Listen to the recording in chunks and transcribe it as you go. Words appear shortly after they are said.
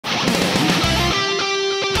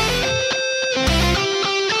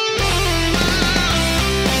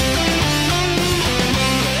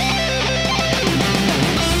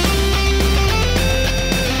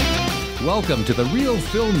Welcome to the Real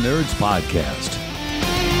Film Nerds Podcast.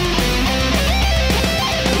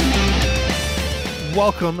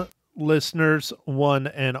 Welcome, listeners, one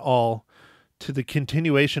and all, to the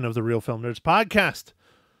continuation of the Real Film Nerds Podcast.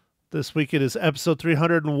 This week it is episode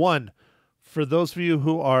 301. For those of you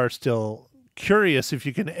who are still curious if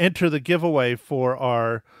you can enter the giveaway for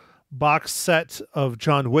our box set of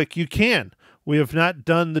John Wick, you can. We have not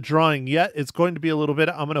done the drawing yet. It's going to be a little bit.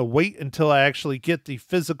 I'm going to wait until I actually get the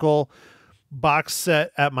physical box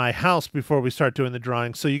set at my house before we start doing the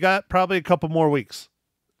drawing. So you got probably a couple more weeks.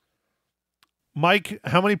 Mike,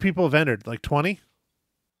 how many people have entered? Like 20?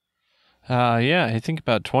 Yeah, I think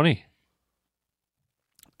about 20.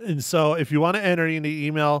 And so if you want to enter, you need to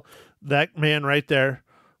email that man right there,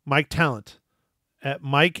 Mike Talent, at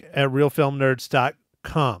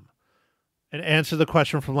mike@realfilmnerds.com. and answer the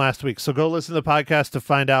question from last week. So go listen to the podcast to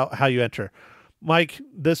find out how you enter. Mike,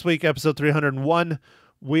 this week, episode 301,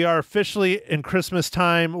 we are officially in Christmas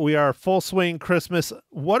time. We are full swing Christmas.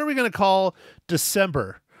 What are we going to call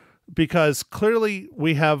December? Because clearly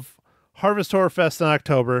we have Harvest Horror Fest in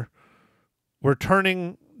October. We're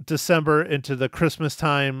turning December into the Christmas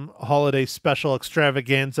time holiday special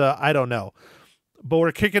extravaganza. I don't know. But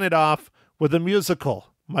we're kicking it off with a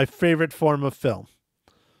musical, my favorite form of film,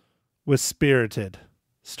 with Spirited,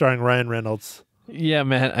 starring Ryan Reynolds. Yeah,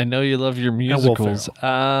 man, I know you love your musicals.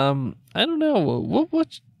 I don't know.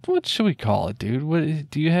 What should we call it, dude? What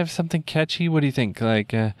do you have something catchy? What do you think? Like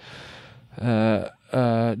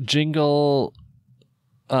jingle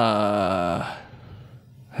I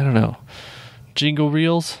don't know. Jingle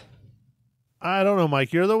reels? I don't know,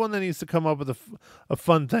 Mike. You're the one that needs to come up with a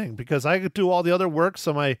fun thing, because I could do all the other work,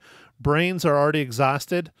 so my brains are already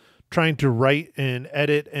exhausted trying to write and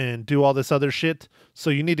edit and do all this other shit. So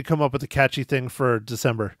you need to come up with a catchy thing for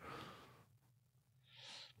December.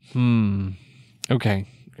 Okay.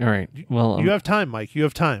 All right. Well, you have time, Mike. You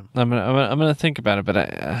have time. I'm gonna think about it, but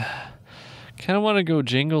I kind of want to go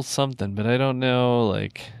jingle something, but I don't know.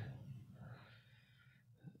 Like,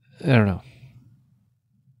 I don't know.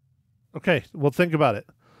 Okay, well, think about it.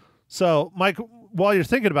 So, Mike, while you're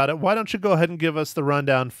thinking about it, why don't you go ahead and give us the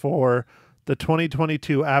rundown for the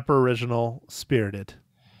 2022 App Original Spirited?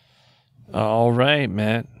 All right,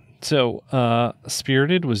 Matt. So,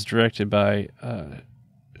 Spirited was directed by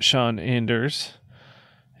Sean Anders,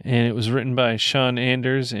 and it was written by Sean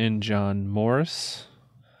Anders and John Morris.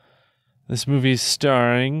 This movie is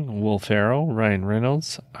starring Will Ferrell, Ryan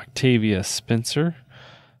Reynolds, Octavia Spencer,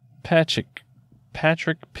 Patrick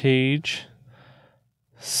Page,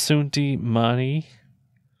 Sunti Mani,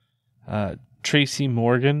 Tracy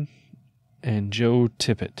Morgan, and Joe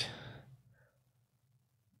Tippett.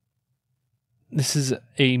 This is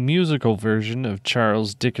a musical version of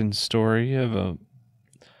Charles Dickens' story of a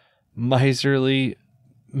miserly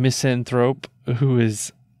misanthrope who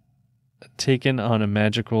is taken on a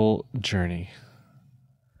magical journey.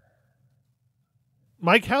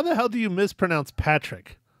 Mike, how the hell do you mispronounce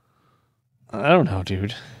Patrick? I don't know,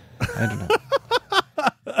 dude. I don't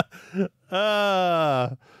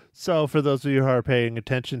know. So for those of you who are paying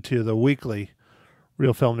attention to the weekly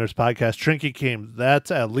Real Film Nerds Podcast drinking game,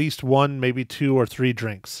 that's at least one, maybe 2 or 3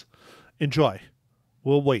 drinks. Enjoy.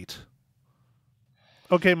 We'll wait.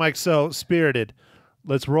 Okay, Mike, so Spirited.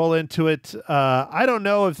 Let's roll into it. I don't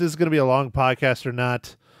know if this is going to be a long podcast or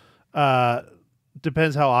not.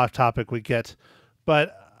 Depends how off topic we get.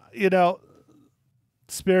 But,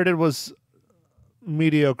 Spirited was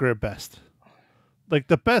mediocre at best. Like,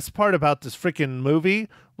 the best part about this freaking movie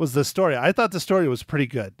was the story. I thought the story was pretty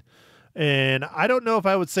good. And I don't know if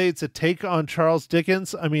I would say it's a take on Charles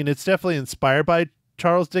Dickens. I mean, it's definitely inspired by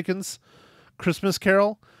Charles Dickens' Christmas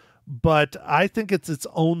Carol, but I think it's its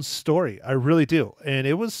own story. I really do. And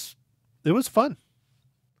it was fun.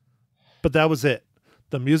 But that was it.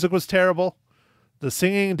 The music was terrible. The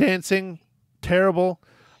singing and dancing, terrible.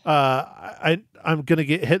 I'm going to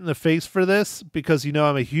get hit in the face for this because,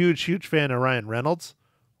 I'm a huge, huge fan of Ryan Reynolds.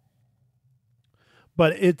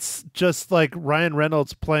 But it's just like Ryan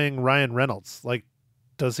Reynolds playing Ryan Reynolds. Like,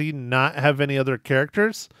 does he not have any other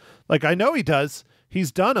characters? Like, I know he does.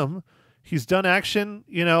 He's done them. He's done action.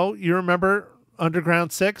 You remember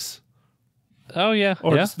Underground 6? Oh, yeah.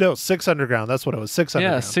 Or yeah. No, 6 Underground. That's what it was. 6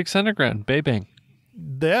 Underground. Yeah, 6 Underground. Bang.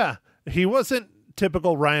 Yeah. He wasn't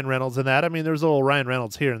typical Ryan Reynolds in that. I mean, there's a little Ryan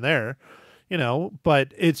Reynolds here and there,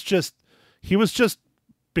 but it's just, he was just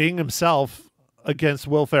being himself against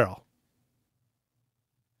Will Ferrell.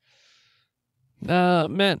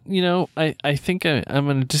 Matt, I think I'm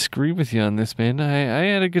going to disagree with you on this, man. I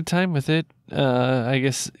had a good time with it. I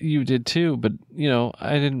guess you did too, but,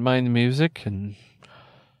 I didn't mind the music, and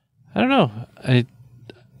I don't know.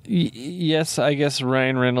 Yes, I guess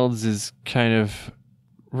Ryan Reynolds is kind of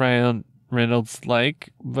Ryan Reynolds like,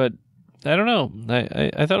 but I don't know.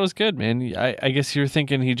 I thought it was good, man. I guess you're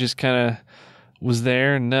thinking he just kind of was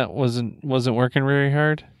there and that wasn't working very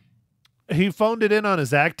hard. He phoned it in on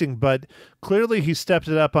his acting, but clearly he stepped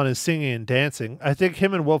it up on his singing and dancing. I think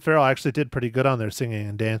him and Will Ferrell actually did pretty good on their singing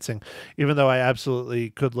and dancing, even though I absolutely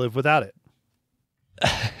could live without it.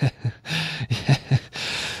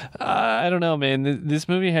 I don't know, man. This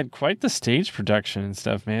movie had quite the stage production and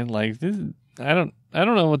stuff, man. Like this, I don't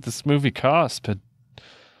know what this movie cost, but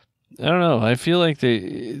I don't know. I feel like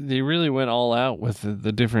they really went all out with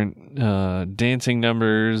the different dancing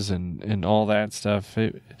numbers and all that stuff.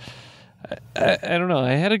 I don't know.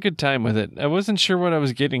 I had a good time with it. I wasn't sure what I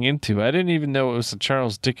was getting into. I didn't even know it was a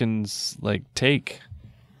Charles Dickens take.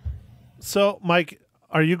 So, Mike,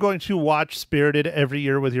 are you going to watch Spirited every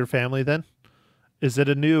year with your family then? Is it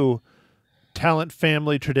a new talent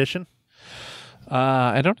family tradition?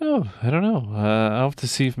 I don't know. I'll have to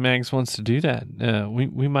see if Mags wants to do that.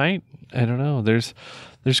 We might. I don't know. There's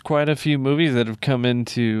quite a few movies that have come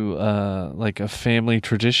into like a family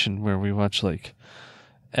tradition where we watch like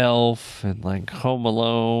Elf and like Home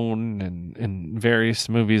Alone and various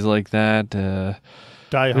movies like that.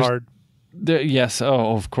 Die Hard. Yes.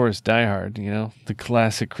 Oh, of course, Die Hard. You know, the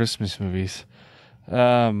classic Christmas movies.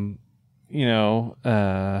 I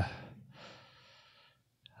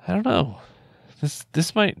don't know.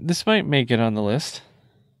 This might make it on the list.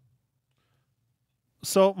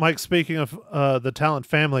 So, Mike, speaking of the talent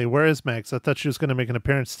family, where is Max? I thought she was going to make an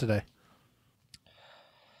appearance today.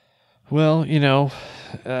 Well,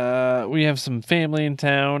 we have some family in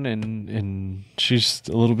town, and she's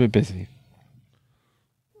a little bit busy.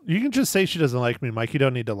 You can just say she doesn't like me, Mike. You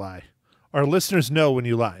don't need to lie. Our listeners know when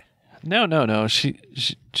you lie. No. She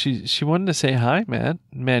wanted to say hi,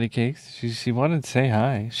 Maddie Cakes. She wanted to say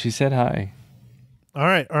hi. She said hi. All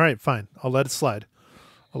right, fine. I'll let it slide.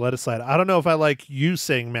 I don't know if I like you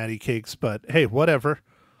saying Maddie Cakes, but hey, whatever.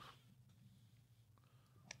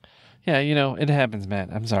 Yeah, it happens, Matt.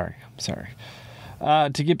 I'm sorry. To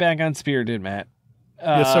get back on Spirited, Matt.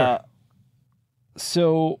 Yes, sir.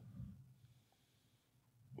 So,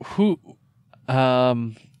 who?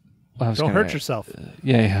 Don't hurt yourself.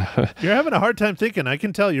 Yeah. You're having a hard time thinking. I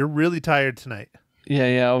can tell you're really tired tonight.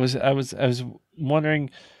 Yeah. I was wondering,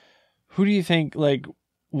 who do you think, like,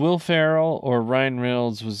 Will Ferrell or Ryan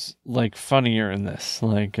Reynolds was like funnier in this?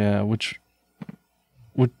 Like, which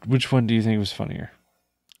one do you think was funnier?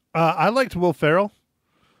 I liked Will Ferrell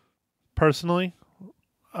personally.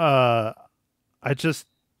 I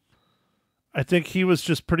think he was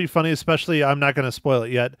just pretty funny, especially, I'm not going to spoil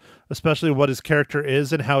it yet, especially what his character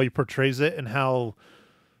is and how he portrays it and how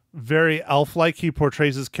very elf-like he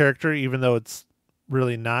portrays his character, even though it's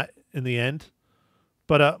really not in the end.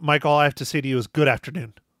 But, Mike, all I have to say to you is good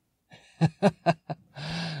afternoon.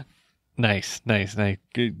 Nice.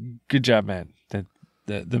 Good job, man.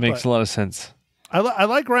 That makes a lot of sense. I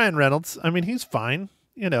like Ryan Reynolds. I mean, he's fine.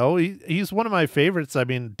 He's one of my favorites. I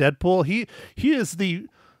mean, Deadpool, he is the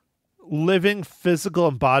living physical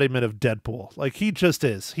embodiment of Deadpool. Like, he just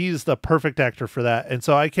is. He's the perfect actor for that. And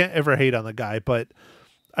so I can't ever hate on the guy, but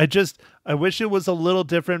I wish it was a little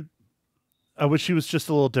different. I wish he was just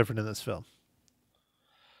a little different in this film.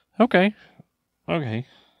 Okay. I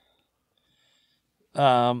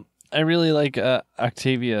really like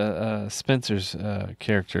Octavia Spencer's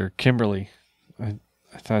character, Kimberly. I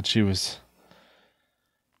thought she was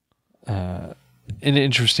an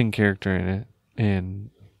interesting character in it, and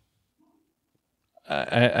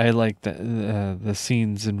I like the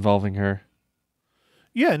scenes involving her.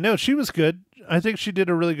 Yeah, no, she was good. I think she did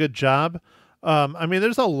a really good job. I mean,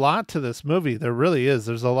 there's a lot to this movie. There really is.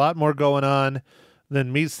 There's a lot more going on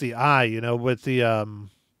than meets the eye, with the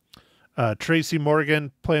Tracy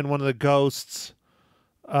Morgan playing one of the ghosts.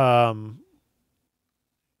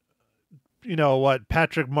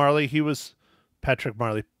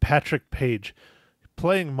 Patrick Page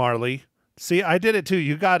playing Marley. See, I did it too.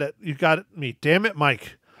 You got it. Me. Damn it,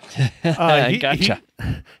 Mike. I gotcha.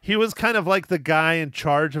 He was kind of like the guy in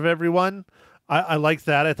charge of everyone. I like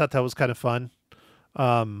that. I thought that was kind of fun.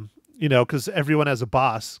 Because everyone has a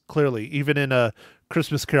boss, clearly. Even in a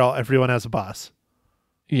Christmas Carol, everyone has a boss.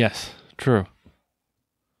 Yes, true.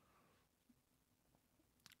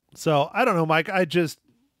 So, I don't know, Mike. It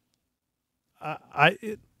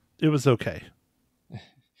was okay.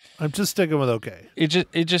 I'm just sticking with okay.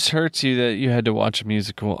 It just hurts you that you had to watch a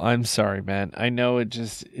musical. I'm sorry, man. I know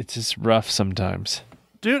it's just rough sometimes.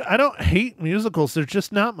 Dude, I don't hate musicals. They're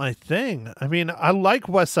just not my thing. I mean, I like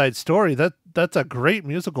West Side Story. That's a great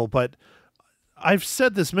musical, but I've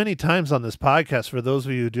said this many times on this podcast. For those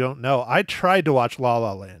of you who don't know, I tried to watch La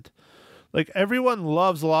La Land. Like, everyone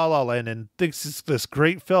loves La La Land and thinks it's this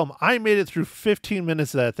great film. I made it through 15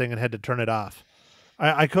 minutes of that thing and had to turn it off.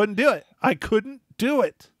 I couldn't do it. I couldn't do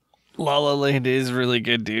it. La La Land is really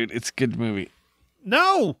good, dude. It's a good movie.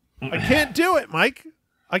 No, I can't do it, Mike.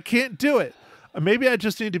 I can't do it. Maybe I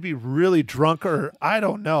just need to be really drunk, or I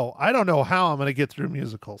don't know. I don't know how I'm going to get through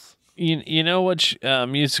musicals. You know what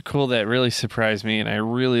musical that really surprised me, and I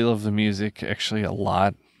really love the music actually a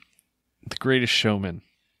lot? The Greatest Showman.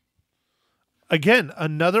 Again,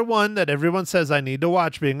 another one that everyone says I need to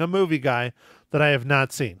watch, being a movie guy, that I have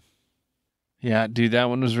not seen. Yeah, dude, that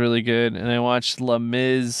one was really good. And I watched Les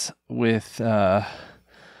Mis with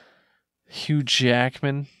Hugh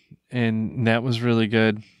Jackman, and that was really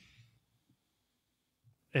good.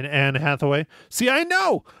 And Anne Hathaway. See, I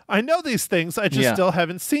know these things. I just still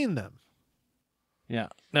haven't seen them. Yeah.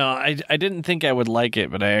 No, I didn't think I would like it,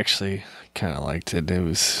 but I actually kind of liked it. It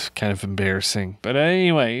was kind of embarrassing. But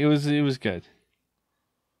anyway, it was good.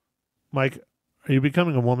 Mike, are you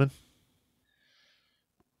becoming a woman?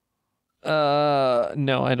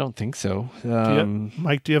 No, I don't think so.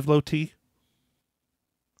 Mike, do you have low T?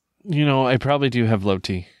 I probably do have low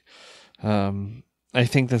T. I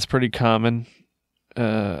think that's pretty common.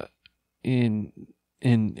 In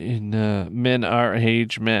men our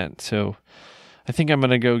age, men. So I think I'm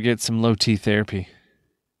gonna go get some low T therapy.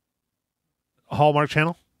 Hallmark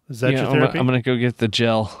Channel? Is that your therapy? I'm gonna go get the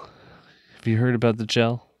gel. Have you heard about the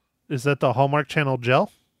gel? Is that the Hallmark Channel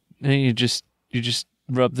gel? No, you just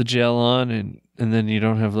rub the gel on and then you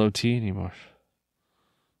don't have low T anymore.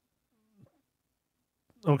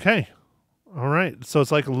 Okay. All right. So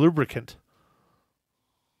it's like a lubricant.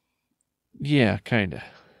 Yeah, kind of.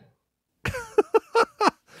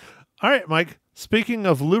 All right, Mike. Speaking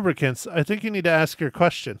of lubricants, I think you need to ask your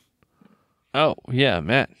question. Oh, yeah,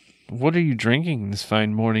 Matt. What are you drinking this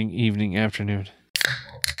fine morning, evening, afternoon?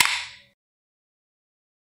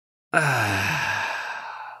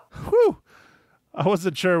 Whew. I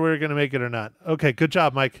wasn't sure we were going to make it or not. Okay, good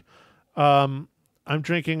job, Mike. I'm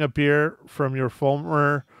drinking a beer from your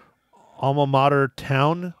former alma mater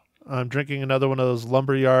town. I'm drinking another one of those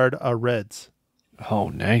Lumberyard Reds. Oh,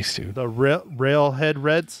 nice, dude. The Railhead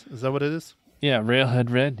Reds. Is that what it is? Yeah,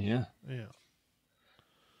 Railhead Red. Yeah. Yeah.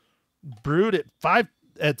 Brewed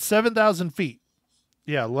at 7,000 feet.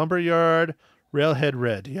 Yeah, Lumberyard Railhead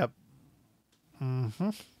Red. Yep. Mm-hmm.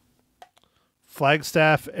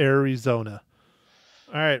 Flagstaff, Arizona.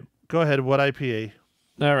 All right, go ahead. What IPA?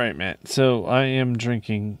 All right, Matt. So I am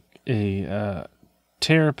drinking a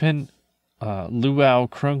Terrapin Luau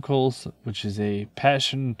Crunkles, which is a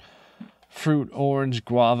passion fruit orange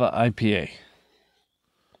guava IPA.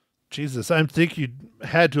 Jesus, I think you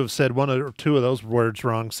had to have said one or two of those words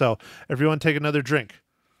wrong. So everyone take another drink.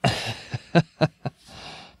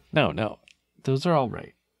 No. Those are all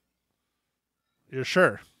right. You're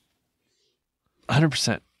sure?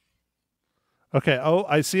 100%. Okay. Oh,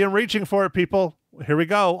 I see him reaching for it, people. Here we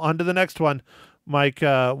go. On to the next one. Mike,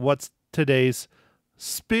 what's today's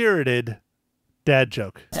spirited dad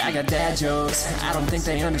joke? I got dad jokes. I don't think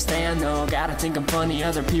they understand, though. Gotta think I'm funny.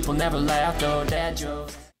 Other people never laugh, though. Dad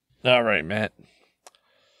jokes. All right, Matt.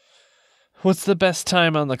 What's the best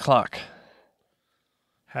time on the clock?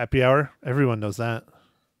 Happy hour. Everyone knows that.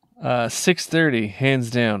 6:30,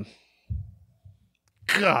 hands down.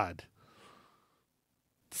 God.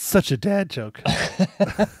 Such a dad joke.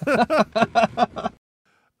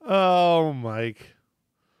 Oh, Mike.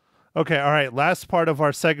 Okay, all right. Last part of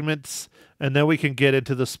our segments, and then we can get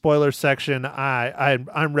into the spoiler section.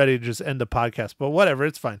 I'm ready to just end the podcast, but whatever,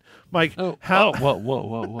 it's fine. Mike, Whoa.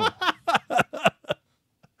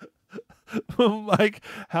 Mike,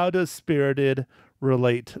 how does Spirited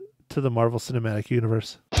relate to the Marvel Cinematic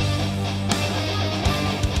Universe?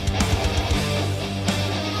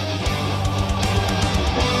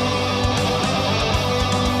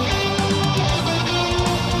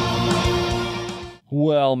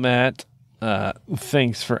 Well, Matt,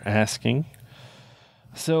 thanks for asking.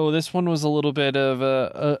 So this one was a little bit of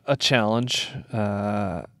a challenge.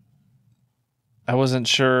 I wasn't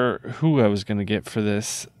sure who I was going to get for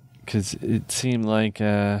this because it seemed like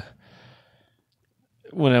when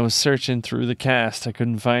I was searching through the cast, I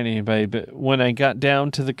couldn't find anybody. But when I got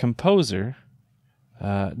down to the composer,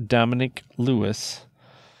 Dominic Lewis,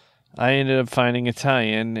 I ended up finding a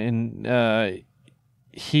tie-in, and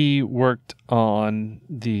he worked on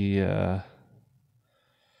the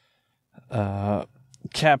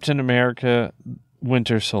Captain America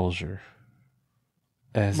Winter Soldier.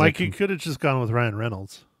 Mike, you could have just gone with Ryan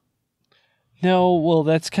Reynolds. No, well,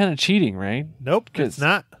 that's kind of cheating, right? Nope, it's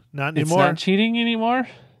not. Not It's anymore. not cheating anymore?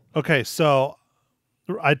 Okay, so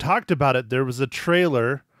I talked about it. There was a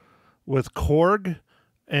trailer with Korg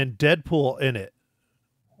and Deadpool in it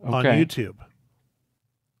on Okay. YouTube.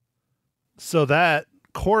 So that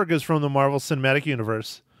Korg is from the Marvel Cinematic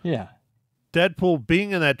Universe. Yeah. Deadpool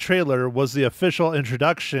being in that trailer was the official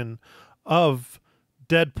introduction of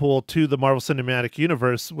Deadpool to the Marvel Cinematic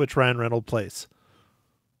Universe, which Ryan Reynolds plays.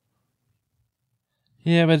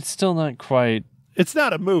 Yeah, but it's still not quite. It's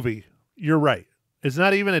not a movie. You're right. It's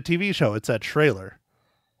not even a TV show. It's a trailer.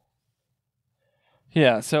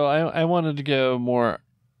 Yeah, so I wanted to go more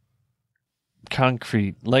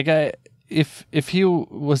concrete. Like if he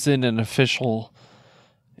was in an official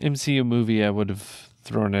MCU movie, I would have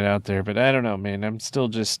thrown it out there, but I don't know, man. I'm still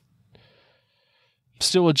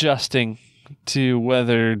adjusting to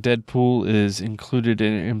whether Deadpool is included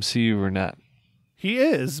in MCU or not. He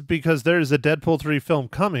is, because there's a Deadpool 3 film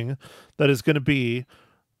coming that is going to be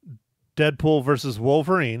Deadpool versus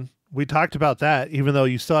Wolverine. We talked about that, even though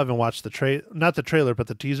you still haven't watched not the trailer, but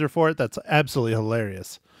the teaser for it. That's absolutely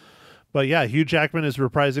hilarious. But yeah, Hugh Jackman is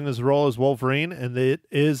reprising his role as Wolverine, and it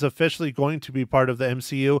is officially going to be part of the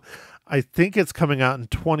MCU. I think it's coming out in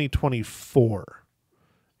 2024.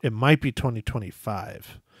 It might be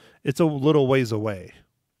 2025. It's a little ways away.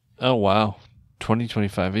 Oh wow,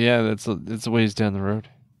 2025. Yeah, it's a ways down the road.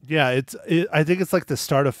 Yeah, I think it's like the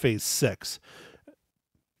start of Phase 6.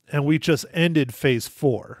 And we just ended Phase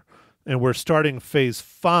 4. And we're starting Phase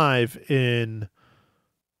 5 in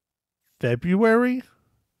February?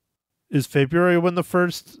 Is February when the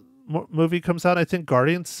first movie comes out? I think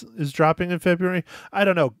Guardians is dropping in February. I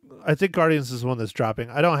don't know. I think Guardians is the one that's dropping.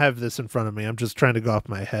 I don't have this in front of me. I'm just trying to go off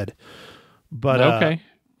my head. But okay.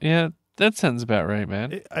 Yeah, that sounds about right,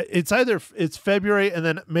 man. It's February, and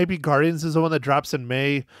then maybe Guardians is the one that drops in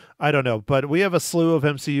May. I don't know. But we have a slew of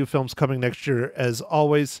MCU films coming next year, as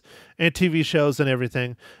always, and TV shows and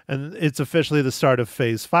everything. And it's officially the start of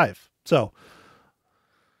Phase 5. So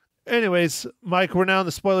anyways, Mike, we're now in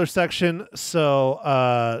the spoiler section,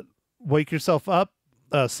 so wake yourself up,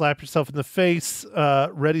 slap yourself in the face,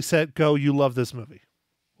 ready, set, go. You love this movie.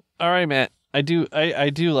 All right, Matt. I do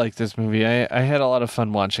like this movie. I had a lot of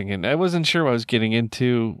fun watching it. I wasn't sure what I was getting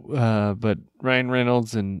into, but Ryan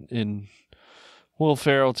Reynolds and Will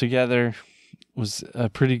Ferrell together was a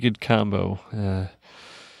pretty good combo.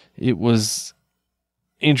 It was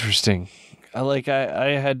interesting.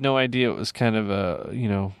 I had no idea it was kind of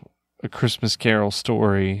a Christmas Carol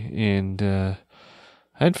story, and I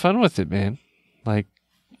had fun with it, man.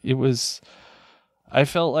 I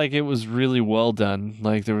felt like it was really well done.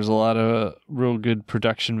 Like there was a lot of real good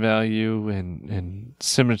production value and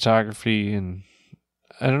cinematography, and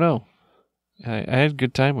I don't know. I had a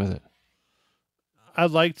good time with it. I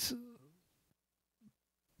liked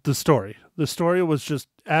the story. The story was just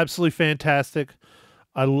absolutely fantastic.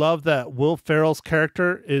 I love that Will Ferrell's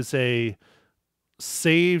character is a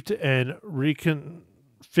saved and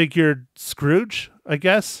reconfigured Scrooge, I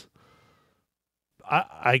guess.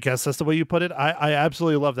 I guess that's the way you put it. I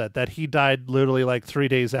absolutely love that he died literally like 3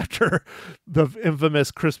 days after the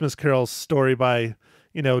infamous Christmas Carol story by,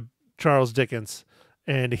 Charles Dickens.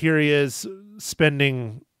 And here he is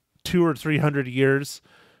spending 200 or 300 years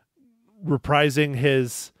reprising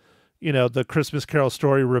his, the Christmas Carol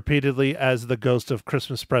story repeatedly as the ghost of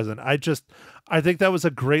Christmas Present. I think that was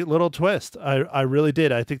a great little twist. I really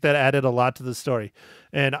did. I think that added a lot to the story.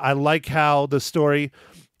 And I like how the story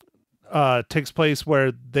takes place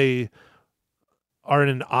where they are in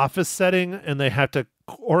an office setting and they have to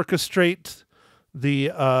orchestrate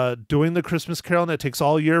the doing the Christmas Carol, and it takes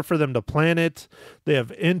all year for them to plan it. They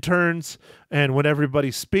have interns, and when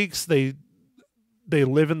everybody speaks, they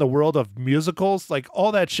live in the world of musicals. Like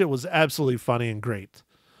all that shit was absolutely funny and great.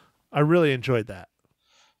 I really enjoyed that.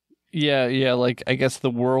 Yeah. Like I guess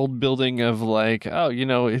the world building of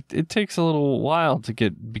it takes a little while to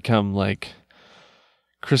become like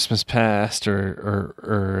Christmas past or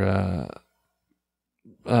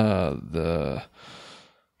the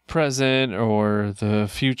present or the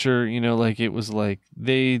future, it was like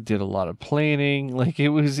they did a lot of planning. Like it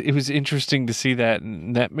was interesting to see that,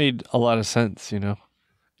 and that made a lot of sense.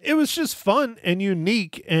 It was just fun and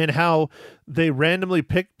unique, and how they randomly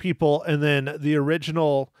picked people, and then the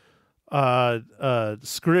original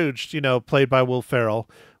Scrooge, played by Will Ferrell,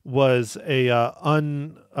 was a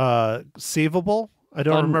unsavable. I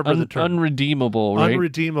don't remember the term. Unredeemable, right?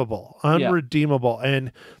 Unredeemable. Yeah.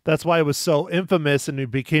 And that's why it was so infamous and it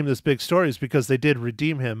became this big story, is because they did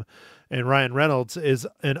redeem him. And Ryan Reynolds is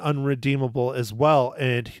an unredeemable as well.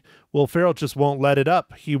 And Will Ferrell just won't let it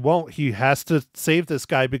up. He has to save this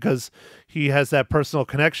guy because he has that personal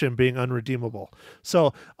connection being unredeemable.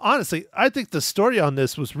 So honestly, I think the story on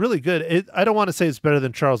this was really good. I don't want to say it's better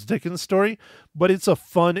than Charles Dickens' story, but it's a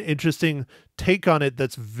fun, interesting take on it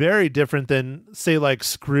that's very different than, say, like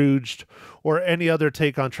Scrooged or any other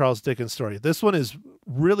take on Charles Dickens' story. This one is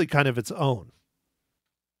really kind of its own.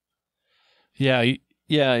 Yeah,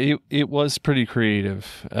 it was pretty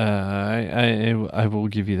creative. I will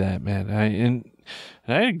give you that, man. And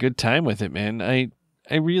I had a good time with it, man. I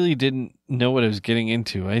really didn't know what I was getting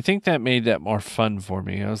into. I think that made that more fun for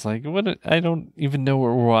me. I was like, what? I don't even know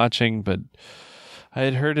what we're watching, but I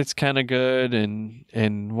had heard it's kind of good,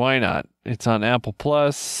 and why not? It's on Apple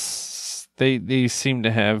Plus. They seem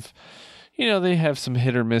to have, they have some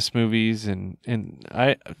hit or miss movies, and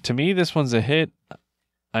to me this one's a hit.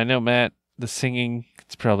 I know, Matt, the singing,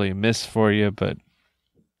 it's probably a miss for you, but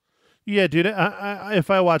yeah, dude, if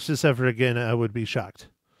I watch this ever again, I would be shocked.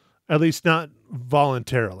 At least not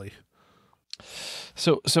voluntarily.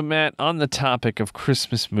 So Matt, on the topic of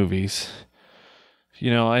Christmas movies,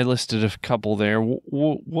 I listed a couple there.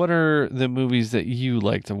 What are the movies that you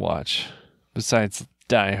like to watch besides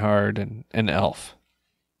Die Hard and Elf?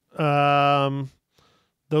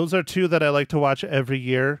 Those are two that I like to watch every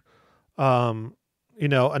year.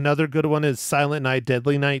 Another good one is Silent Night,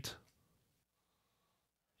 Deadly Night.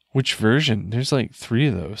 Which version? There's like 3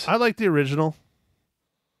 of those. I like the original.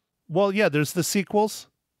 Well, yeah, there's the sequels,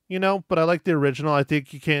 but I like the original. I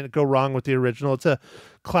think you can't go wrong with the original. It's a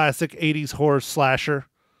classic 80s horror slasher.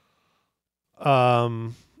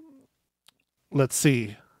 Let's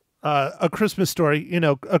see. A Christmas Story.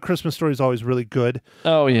 A Christmas Story is always really good.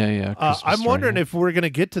 Oh, yeah. I'm wondering if we're going to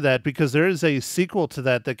get to that, because there is a sequel to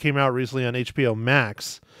that came out recently on HBO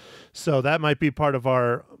Max. So that might be part of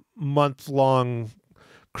our month-long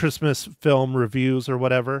Christmas film reviews or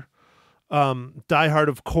whatever. Die Hard,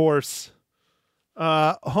 of course.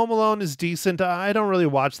 Home Alone is decent. I don't really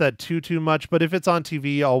watch that too much, but if it's on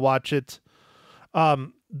TV, I'll watch it.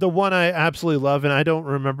 The one I absolutely love, and I don't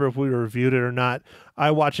remember if we reviewed it or not,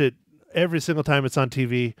 I watch it every single time it's on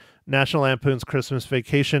TV, National Lampoon's Christmas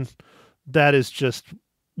Vacation. That is just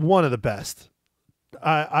one of the best.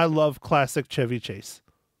 I love classic Chevy Chase.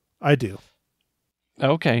 I do.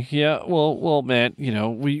 Okay, yeah. Well, Matt,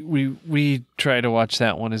 we try to watch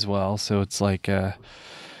that one as well. So it's like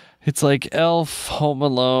Elf, Home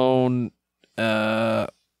Alone,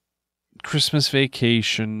 Christmas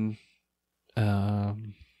Vacation.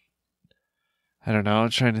 I don't know. I'm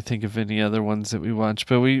trying to think of any other ones that we watch,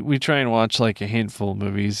 but we try and watch like a handful of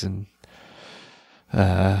movies, and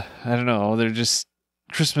I don't know. They're just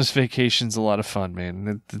Christmas Vacation's a lot of fun,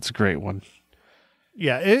 man. It's a great one.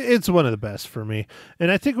 Yeah, it's one of the best for me. And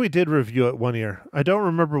I think we did review it one year. I don't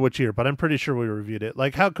remember which year, but I'm pretty sure we reviewed it.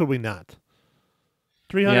 Like, how could we not?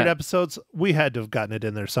 300 episodes, we had to have gotten it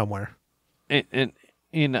in there somewhere. And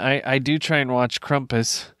I do try and watch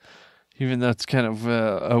Krampus, even though it's kind of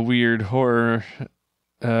a weird horror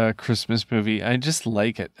Christmas movie. I just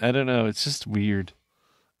like it. I don't know. It's just weird.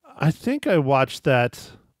 I think I watched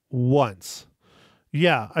that once.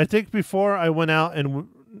 Yeah, I think before I went out and...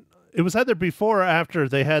 It was either before or after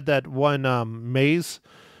they had that one maze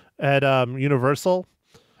at Universal.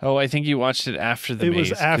 Oh, I think you watched it after the maze.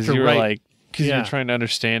 It was after, you were right? Because you were trying to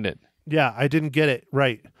understand it. Yeah, I didn't get it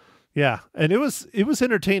right. Yeah, and it was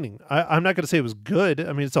entertaining. I'm not going to say it was good.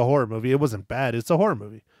 I mean, it's a horror movie. It wasn't bad. It's a horror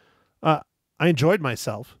movie. I enjoyed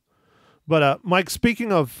myself. But Mike,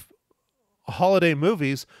 speaking of holiday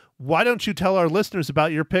movies, why don't you tell our listeners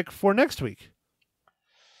about your pick for next week?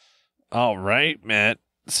 All right, Matt.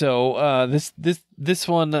 So this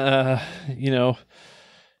one,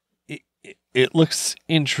 it looks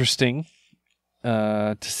interesting,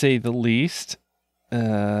 to say the least,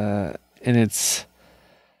 and it's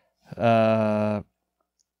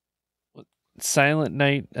Silent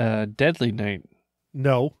Night, Deadly Night.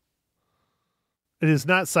 No, it is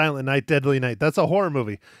not Silent Night, Deadly Night. That's a horror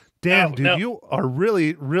movie. Damn, dude, you are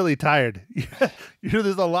really, really tired. There's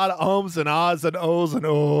a lot of ums and ahs and ohs and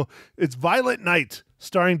oh. It's Violent Night,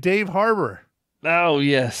 starring Dave Harbour. Oh,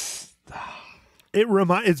 yes.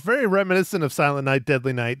 It's very reminiscent of Silent Night,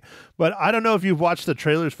 Deadly Night, but I don't know if you've watched the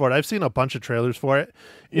trailers for it. I've seen a bunch of trailers for it.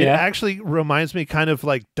 It actually reminds me kind of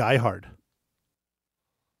like Die Hard.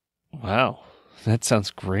 Wow, that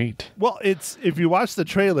sounds great. Well, if you watch the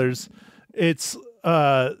trailers, it's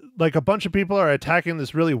like a bunch of people are attacking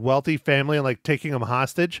this really wealthy family and like taking them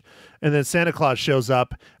hostage, and then Santa Claus shows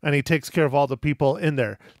up and he takes care of all the people in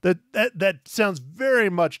there. That sounds very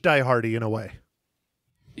much Die Hardy in a way.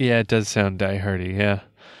 Yeah, it does sound Die Hardy. Yeah.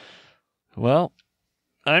 Well,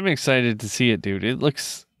 I'm excited to see it, dude. It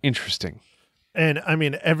looks interesting. And I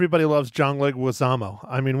mean, everybody loves John Leguizamo.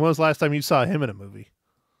 I mean, when was the last time you saw him in a movie?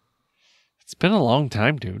 It's been a long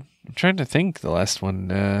time, dude. I'm trying to think the last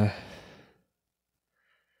one. I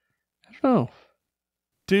don't know.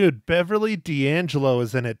 Dude, Beverly D'Angelo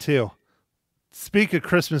is in it too. Speak of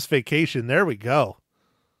Christmas Vacation, there we go.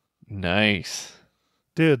 Nice.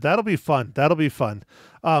 Dude, that'll be fun. That'll be fun.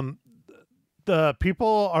 The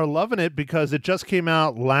people are loving it because it just came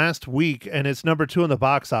out last week and it's number 2 in the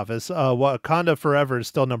box office. Wakanda Forever is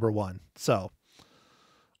still number 1. So,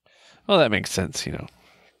 Well, that makes sense, you know.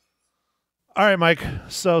 all right, Mike.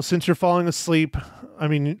 So since you're falling asleep, I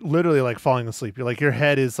mean, literally like falling asleep, you're like your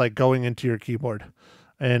head is like going into your keyboard,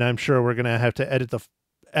 and I'm sure we're gonna have to edit the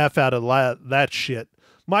F out of that shit.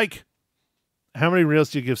 Mike, how many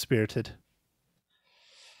reels do you give Spirited?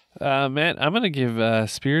 Man, I'm going to give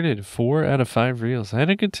Spirited 4 out of 5 reels. I had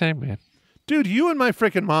a good time, man. Dude, you and my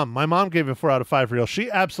freaking mom. My mom gave it 4 out of 5 reels.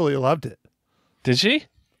 She absolutely loved it. Did she?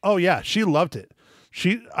 Oh, yeah. She loved it.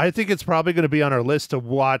 I think it's probably going to be on our list to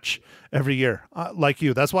watch every year, like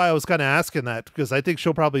you. That's why I was kind of asking that, because I think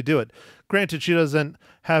she'll probably do it. Granted, she doesn't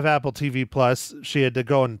have Apple TV Plus. She had to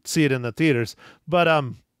go and see it in the theaters. But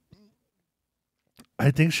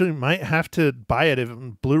I think she might have to buy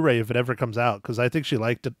it Blu-ray if it ever comes out, because I think she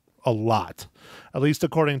liked it a lot, at least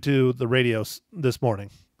according to the radios this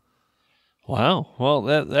morning. Wow. Well,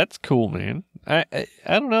 that's cool, man. I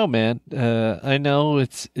don't know, man. I know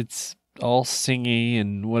it's all singy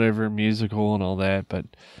and whatever, musical and all that, but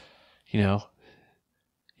you know,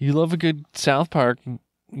 you love a good South Park,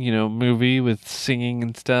 you know, movie with singing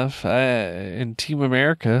and stuff. And Team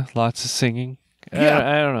America, lots of singing. Yeah,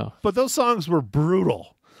 I don't know. But those songs were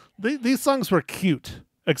brutal. These songs were cute,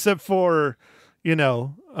 except for, you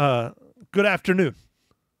know, Good Afternoon.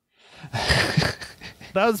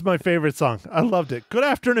 That was my favorite song. I loved it. Good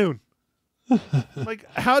Afternoon. Like,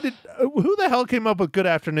 who the hell came up with Good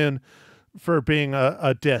Afternoon for being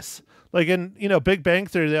a diss? Like in, you know, Big Bang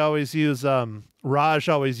Theory, they always use, Raj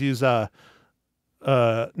always use, no,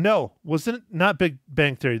 wasn't it not Big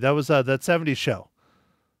Bang Theory? That was, that 70s show.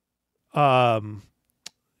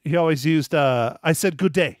 He always used, I said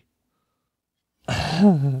good day.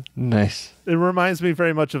 Nice. It reminds me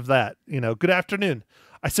very much of that. You know, good afternoon.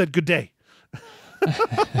 I said good day.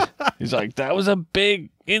 He's like, that was a big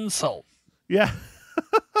insult. Yeah.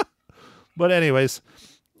 But anyways,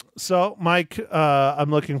 so Mike,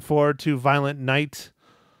 I'm looking forward to Violent Night.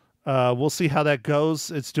 We'll see how that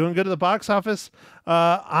goes. It's doing good at the box office.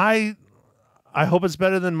 I hope it's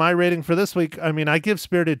better than my rating for this week. I mean, I give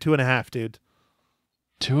Spirited 2.5, dude.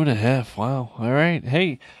 2.5. Wow. All right.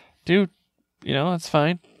 Hey, dude, you know, that's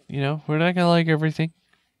fine. You know, we're not going to like everything.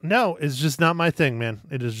 No, it's just not my thing, man.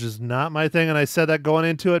 It is just not my thing. And I said that going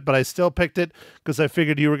into it, but I still picked it because I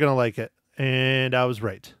figured you were going to like it. And I was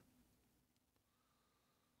right.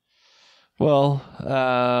 Well,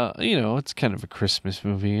 you know, it's kind of a Christmas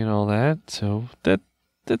movie and all that. So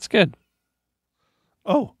that's good.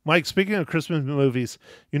 Oh, Mike, speaking of Christmas movies,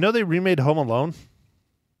 you know they remade Home Alone?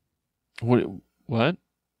 What?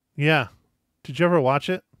 Yeah. Did you ever watch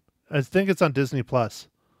it? I think it's on Disney Plus.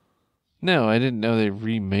 No, I didn't know they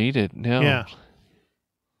remade it. No. Yeah.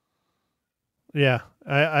 Yeah.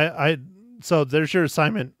 I so there's your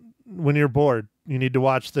assignment. When you're bored, you need to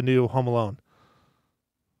watch the new Home Alone.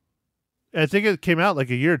 I think it came out like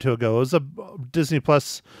a year or two ago. It was a Disney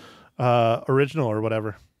Plus original or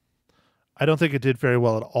whatever. I don't think it did very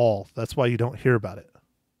well at all. That's why you don't hear about it.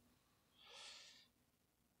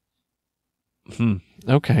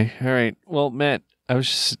 Okay. All right. Well, Matt, I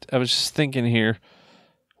was just thinking here.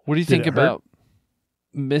 What do you think about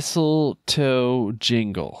Mistletoe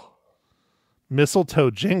Jingle? Mistletoe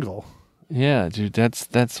Jingle? Yeah, dude,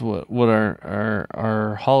 that's what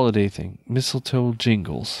our holiday thing. Mistletoe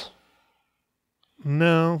Jingles.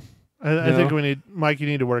 No. I think we need Mike, you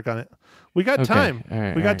need to work on it. We got time.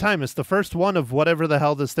 Right, we got time. It's the first one of whatever the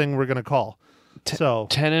hell this thing we're going to call.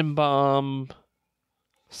 Tenenbaum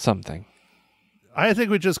something. I think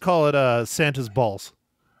we just call it Santa's Balls.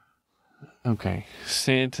 Okay.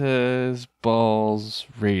 Santa's Balls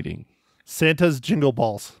rating. Santa's Jingle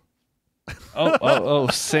Balls. Oh,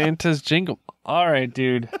 Santa's Jingle. All right,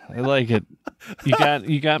 dude. I like it.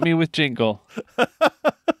 You got me with jingle.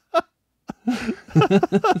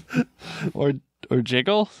 or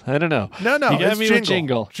jiggle? I don't know. No, you got it's me jingle. with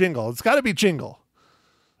jingle. Jingle. It's got to be jingle.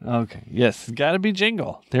 Okay. Yes, it's got to be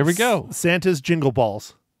jingle. There we go. Santa's Jingle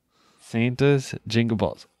Balls. Santa's Jingle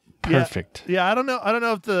Balls. Perfect. Yeah, I don't know. I don't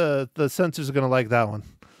know if the censors are going to like that one.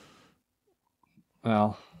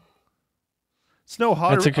 Well, it's no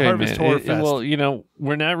that's okay, Harvest man. Horror Fest. Well, you know,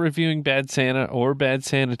 we're not reviewing Bad Santa or Bad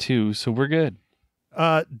Santa 2, so we're good.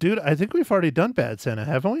 Dude, I think we've already done Bad Santa,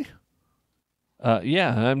 haven't we?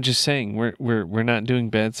 Yeah, I'm just saying we're not doing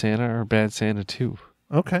Bad Santa or Bad Santa 2.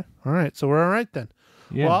 Okay. All right. So we're all right then.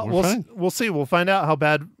 Yeah, well, we're fine. we'll see. We'll find out how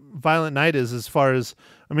bad Violent Night is as far as,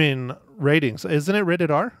 ratings. Isn't it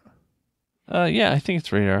rated R? Yeah, I think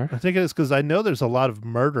it's rated R. I think it is because I know there's a lot of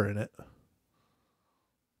murder in it.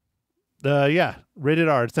 Yeah, rated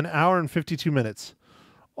R. It's an hour and 52 minutes.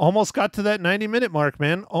 Almost got to that 90-minute mark,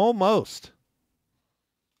 man. Almost.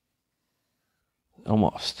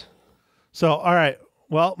 So, all right.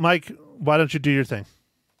 Well, Mike, why don't you do your thing?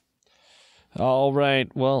 All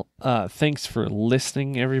right. Well, thanks for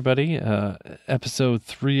listening, everybody. Episode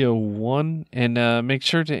 301. And make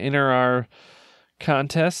sure to enter our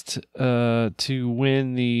contest to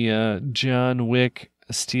win the John Wick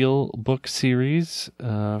Steel book series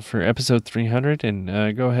for episode 300.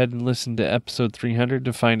 And go ahead and listen to episode 300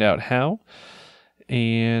 to find out how.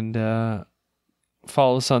 And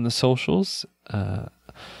follow us on the socials,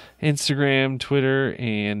 Instagram, Twitter,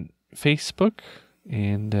 and Facebook.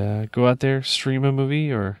 And go out there, stream a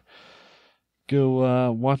movie, or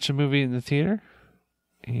go watch a movie in the theater.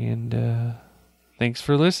 And thanks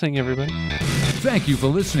for listening, everybody. Thank you for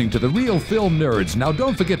listening to The Real Film Nerds. Now,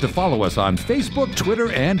 don't forget to follow us on Facebook,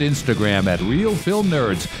 Twitter, and Instagram at Real Film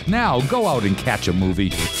Nerds. Now, go out and catch a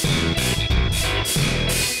movie.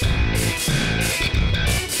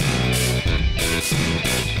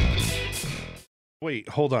 Wait,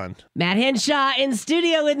 hold on. Matt Henshaw in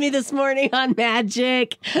studio with me this morning on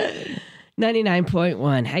Magic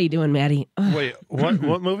 99.1. How you doing, Maddie? Wait,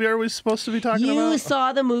 what movie are we supposed to be talking about? You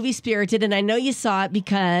saw the movie Spirited, and I know you saw it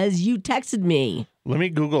because you texted me. Let me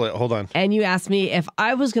Google it. Hold on. And you asked me if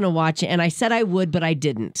I was going to watch it, and I said I would, but I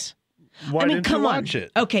didn't. Why didn't you watch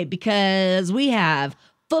it? Okay, because we have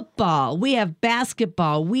football, we have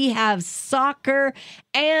basketball, we have soccer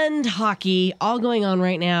and hockey all going on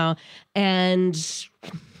right now, and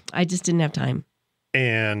I just didn't have time.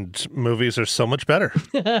 And movies are so much better.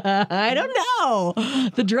 I don't know.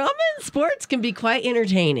 The drama in sports can be quite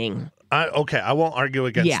entertaining. I won't argue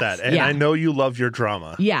against that. And I know you love your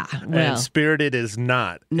drama. Yeah, well. And Spirited is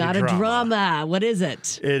not a drama. What is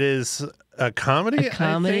it? It is a comedy. A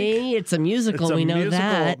comedy. I think. It's a musical. It's a we know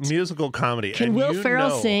that. Musical comedy. Can and Will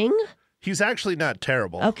Ferrell sing? He's actually not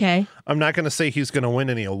terrible. Okay. I'm not going to say he's going to win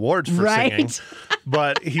any awards for singing,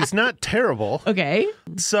 but he's not terrible. Okay.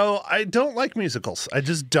 So I don't like musicals. I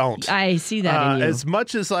just don't. I see that in you. As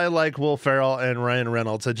much as I like Will Ferrell and Ryan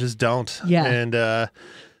Reynolds, I just don't. Yeah. And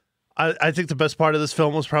I think the best part of this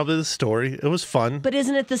film was probably the story. It was fun. But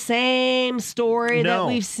isn't it the same story that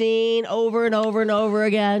we've seen over and over and over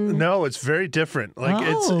again? No, it's very different. Like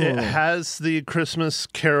it has the Christmas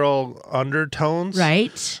Carol undertones,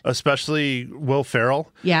 right? Especially Will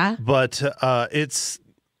Ferrell. Yeah, but it's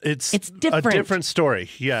different. A different story.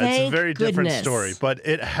 Yeah, Thank it's a very different story. But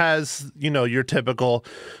it has your typical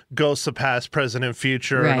ghosts of past, present, and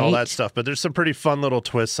future, and all that stuff. But there's some pretty fun little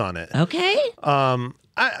twists on it. Okay.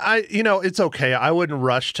 I it's okay. I wouldn't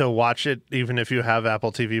rush to watch it, even if you have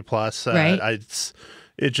Apple TV Plus. Right.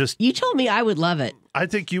 You told me I would love it. I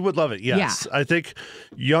think you would love it. Yes. Yeah. I think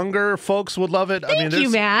younger folks would love it. Thank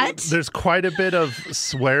you, Matt. There's quite a bit of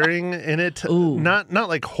swearing in it. Ooh. Not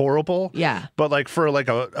like horrible. Yeah. But like for like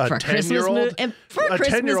a 10-year-old. For a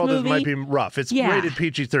 10-year-old it might be rough. It's rated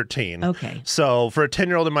PG-13. Okay. So for a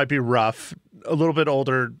 10-year-old it might be rough. A little bit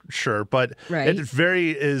older, sure, but it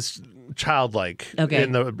is childlike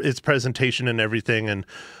in its presentation and everything, and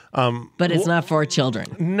but it's not for children.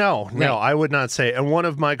 No, I would not say. And one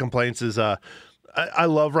of my complaints is I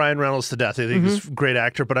love Ryan Reynolds to death. I think he's a great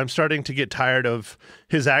actor, but I'm starting to get tired of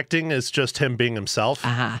his acting as just him being himself.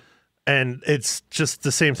 And it's just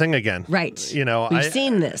the same thing again. Right. We've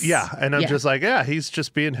seen this. Yeah. And I'm just like, he's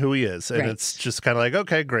just being who he is. And it's just kind of like,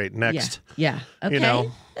 okay, great. Next. Yeah.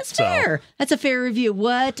 Okay. That's fair. That's a fair review.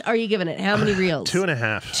 What are you giving it? How many reels?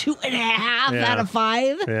 2.5. 2.5 out of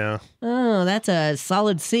 5? Yeah. Oh, that's a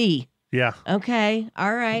solid C. Yeah. Okay.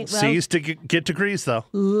 All right. Well, C's to get degrees, though.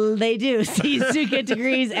 They do. C's to get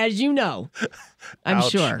degrees, as you know. I'm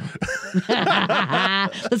sure.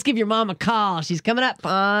 Let's give your mom a call. She's coming up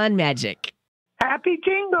on Magic. Happy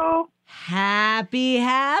jingle. Happy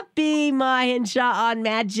Ma Henshaw on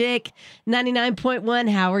Magic 99.1.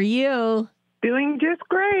 How are you? Doing just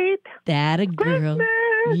great. That a girl.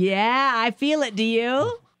 Christmas. Yeah, I feel it. Do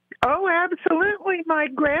you? Oh, absolutely. My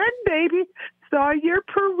grandbaby saw your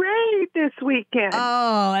parade this weekend.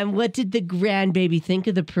 Oh, and what did the grandbaby think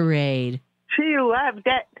of the parade? She loved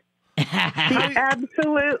it. She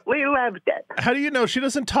absolutely loved it. How do you know she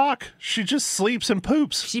doesn't talk? She just sleeps and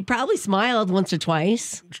poops. She probably smiled once or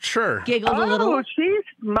twice, Sure. giggled a little. Oh, she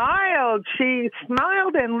smiled. She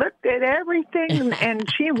smiled and looked at everything,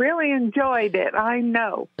 and she really enjoyed it. I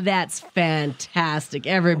know. That's fantastic.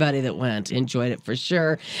 Everybody that went enjoyed it for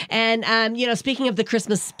sure. And, speaking of the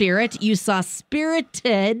Christmas spirit, you saw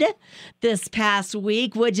Spirited this past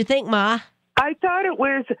week. What'd you think, Ma? I thought it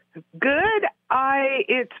was good.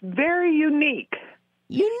 It's very unique.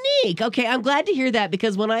 Unique. Okay, I'm glad to hear that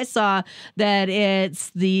because when I saw that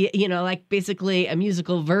it's the, basically a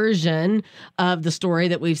musical version of the story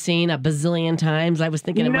that we've seen a bazillion times, I was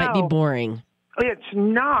thinking it might be boring. It's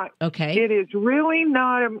not. Okay. It is really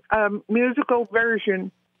not a musical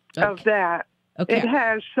version of that. Okay. It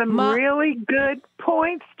has some really good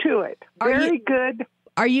points to it. Very good.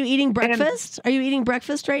 Are you eating breakfast? Are you eating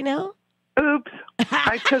breakfast right now? Oops.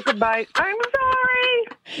 I took a bite. I'm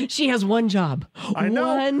sorry. She has one job. I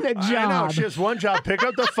know. One job. I know. She has one job. Pick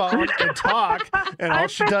up the phone and talk. And all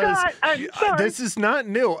she does. I'm sorry. This is not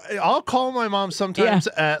new. I'll call my mom sometimes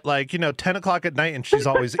at 10 o'clock at night, and she's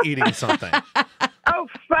always eating something. Oh,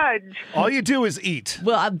 fudge. All you do is eat.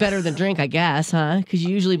 Well, better than drink, I guess, huh? Because you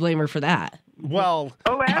usually blame her for that. Well,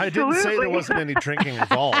 I didn't say there wasn't any drinking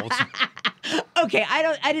involved. Okay,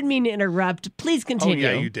 I didn't mean to interrupt. Please continue.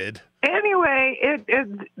 Oh, yeah, you did. Anyway,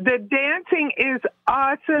 the dancing is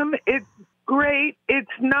awesome. It's great. It's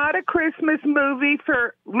not a Christmas movie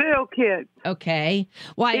for little kids. Okay.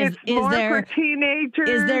 Why It's is more there for teenagers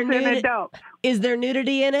and adults. Is there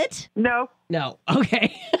nudity in it? No. No.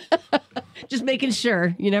 Okay. Just making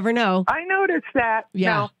sure. You never know. I noticed that.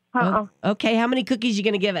 Yeah. No. Okay. How many cookies you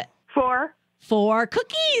gonna give it? 4. 4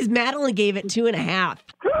 cookies. Madeline gave it 2.5.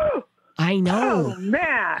 I know. Oh,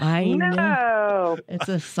 Matt. I know. No. It's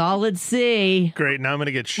a solid C. Great. Now I'm going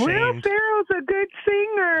to get Will shamed. Ferrell's a good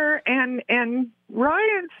singer, and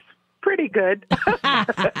Ryan's pretty good.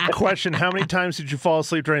 Question, how many times did you fall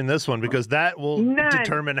asleep during this one? Because that will None.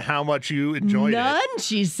 determine how much you enjoyed None, it.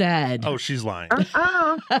 she said. Oh, she's lying.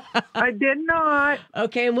 I did not.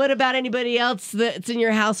 Okay, and what about anybody else that's in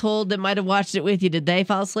your household that might have watched it with you? Did they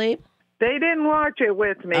fall asleep? They didn't watch it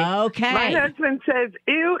with me. Okay. My husband says,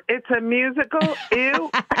 ew, it's a musical.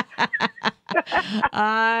 Ew.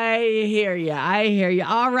 I hear you.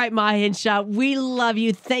 All right, Ma Hinshaw, we love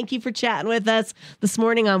you. Thank you for chatting with us this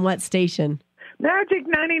morning on what station? Magic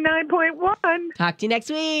 99.1. Talk to you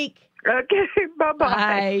next week. Okay, bye-bye.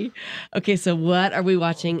 Bye. Okay, so what are we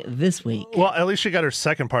watching this week? Well, at least she got her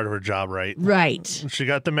second part of her job right. Right. She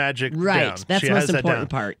got the magic Right. down. That's she the has most that important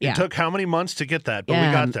down. part. Yeah. It took how many months to get that? But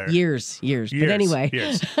we got there. Years. But anyway.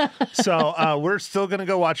 Years. So we're still going to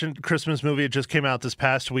go watch a Christmas movie. It just came out this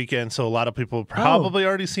past weekend, so a lot of people probably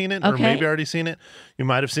already seen it or Okay. maybe already seen it. You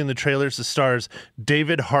might have seen the trailers. It stars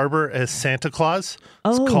David Harbour as Santa Claus.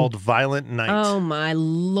 It's called Violent Night. Oh, my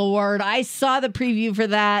Lord. I saw the preview for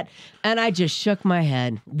that, and I just shook my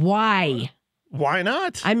head. Why? Why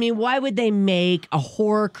not? I mean, why would they make a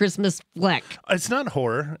horror Christmas flick? It's not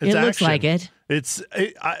horror. It's It action. looks like it.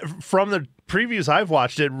 From the previews I've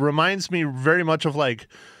watched, it reminds me very much of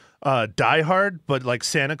Die Hard, but like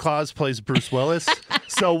Santa Claus plays Bruce Willis.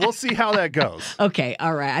 So we'll see how that goes. Okay,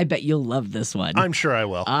 all right. I bet you'll love this one. I'm sure I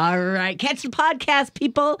will. All right. Catch the podcast,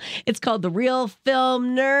 people. It's called The Real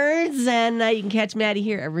Film Nerds, and you can catch Maddie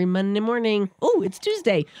here every Monday morning. Oh, it's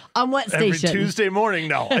Tuesday. On what station? Every Tuesday morning.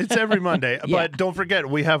 No, it's every Monday. Yeah. But don't forget,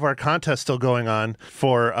 we have our contest still going on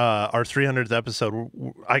for our 300th episode.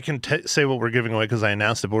 I can say what we're giving away because I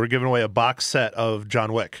announced it, but we're giving away a box set of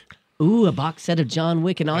John Wick. Ooh, a box set of John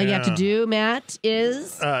Wick. And all you have to do, Matt,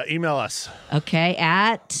 is... email us. Okay,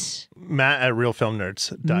 at...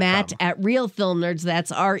 Matt@realfilmnerds.com. Matt at Real Film Nerds. That's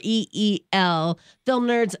REEL,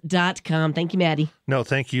 filmnerds.com. Thank you, Maddie. No,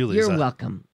 thank you, Lisa. You're welcome.